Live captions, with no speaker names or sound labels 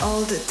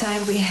All the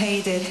time we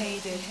hated,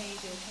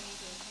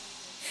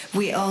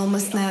 we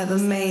almost never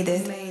made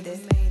it.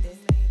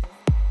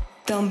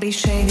 Don't be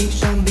shady,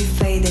 don't be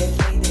faded,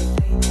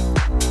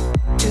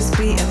 just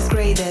be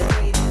upgraded.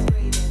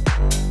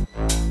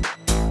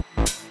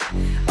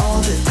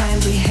 All the time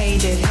we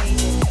hated,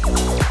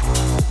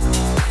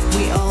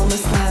 we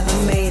almost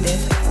never made it.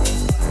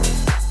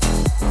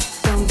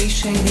 Don't be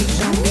shady,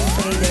 don't be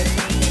faded,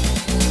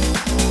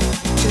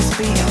 just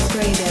be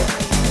upgraded.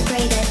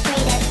 Graded,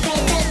 graded,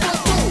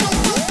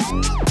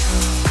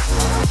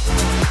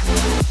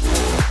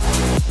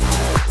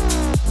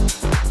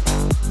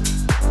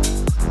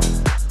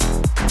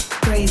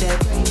 graded,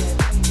 graded.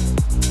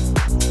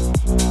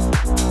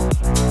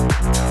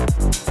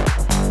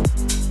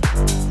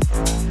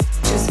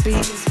 Just be.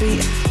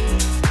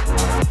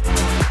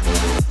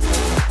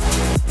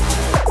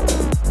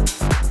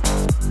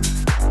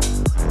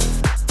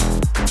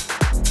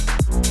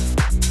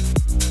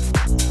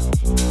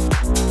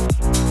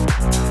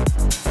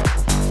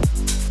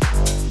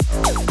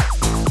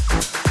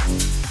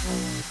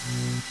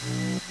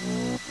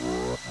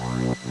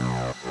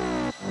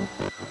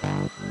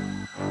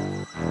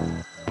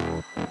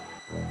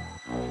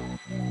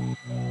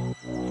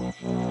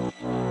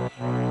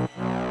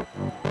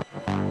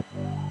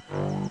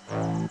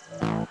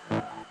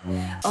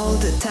 All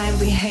the time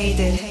we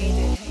hated,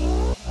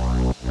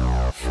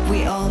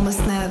 we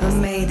almost never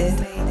made it.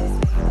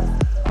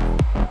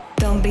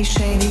 Don't be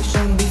shady,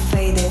 don't be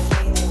faded,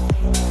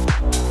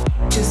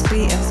 just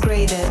be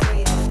upgraded.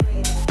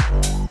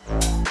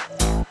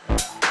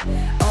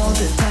 All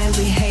the time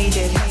we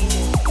hated,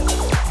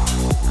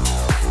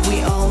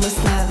 we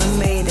almost never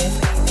made it.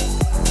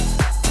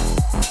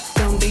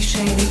 Don't be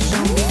shady,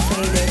 don't be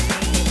faded,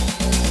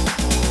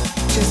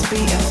 just be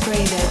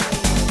upgraded.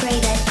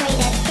 Graded,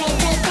 graded, graded.